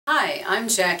Hi, I'm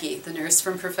Jackie, the nurse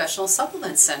from Professional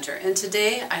Supplement Center, and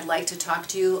today I'd like to talk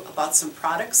to you about some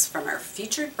products from our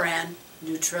featured brand,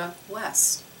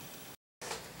 Nutri-West.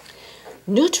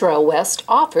 Nutri-West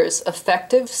offers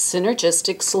effective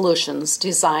synergistic solutions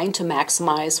designed to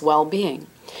maximize well-being.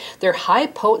 Their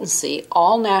high-potency,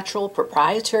 all-natural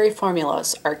proprietary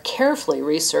formulas are carefully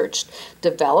researched,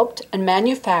 developed, and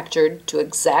manufactured to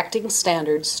exacting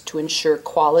standards to ensure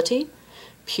quality,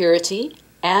 purity,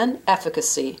 and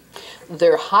efficacy.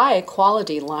 Their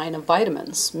high-quality line of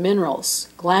vitamins, minerals,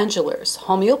 glandulars,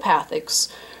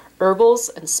 homeopathics, herbals,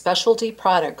 and specialty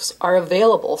products are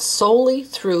available solely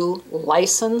through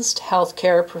licensed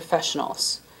healthcare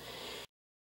professionals.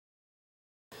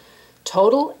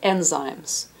 Total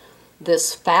Enzymes.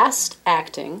 This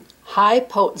fast-acting,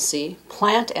 high-potency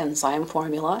plant enzyme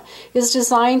formula is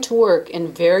designed to work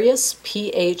in various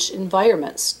pH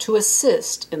environments to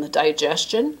assist in the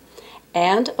digestion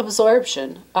and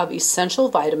absorption of essential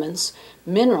vitamins,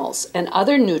 minerals, and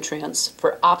other nutrients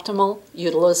for optimal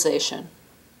utilization.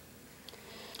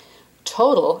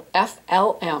 Total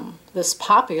FLM. This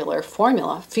popular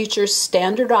formula features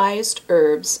standardized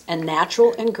herbs and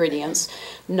natural ingredients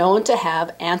known to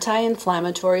have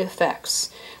anti-inflammatory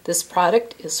effects. This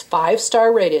product is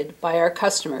 5-star rated by our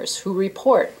customers who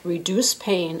report reduced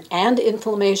pain and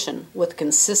inflammation with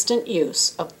consistent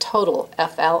use of Total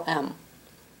FLM.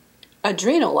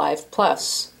 Adreno Lyph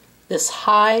Plus. This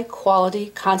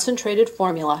high-quality concentrated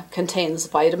formula contains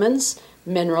vitamins,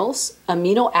 minerals,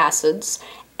 amino acids,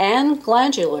 and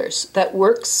glandulars that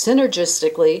work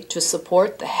synergistically to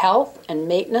support the health and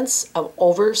maintenance of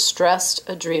overstressed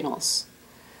adrenals.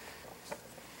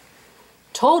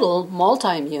 Total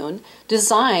Multi-Immune,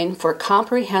 designed for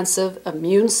comprehensive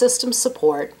immune system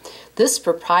support, this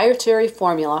proprietary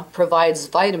formula provides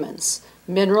vitamins,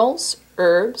 minerals,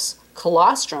 herbs,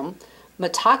 colostrum,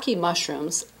 maitake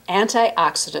mushrooms,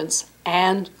 antioxidants,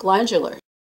 and glandulars.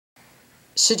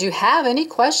 Should you have any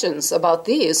questions about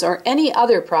these or any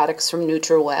other products from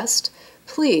Nutri-West,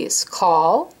 please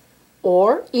call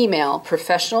or email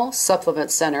Professional Supplement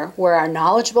Center, where our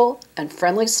knowledgeable and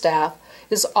friendly staff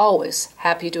is always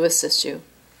happy to assist you.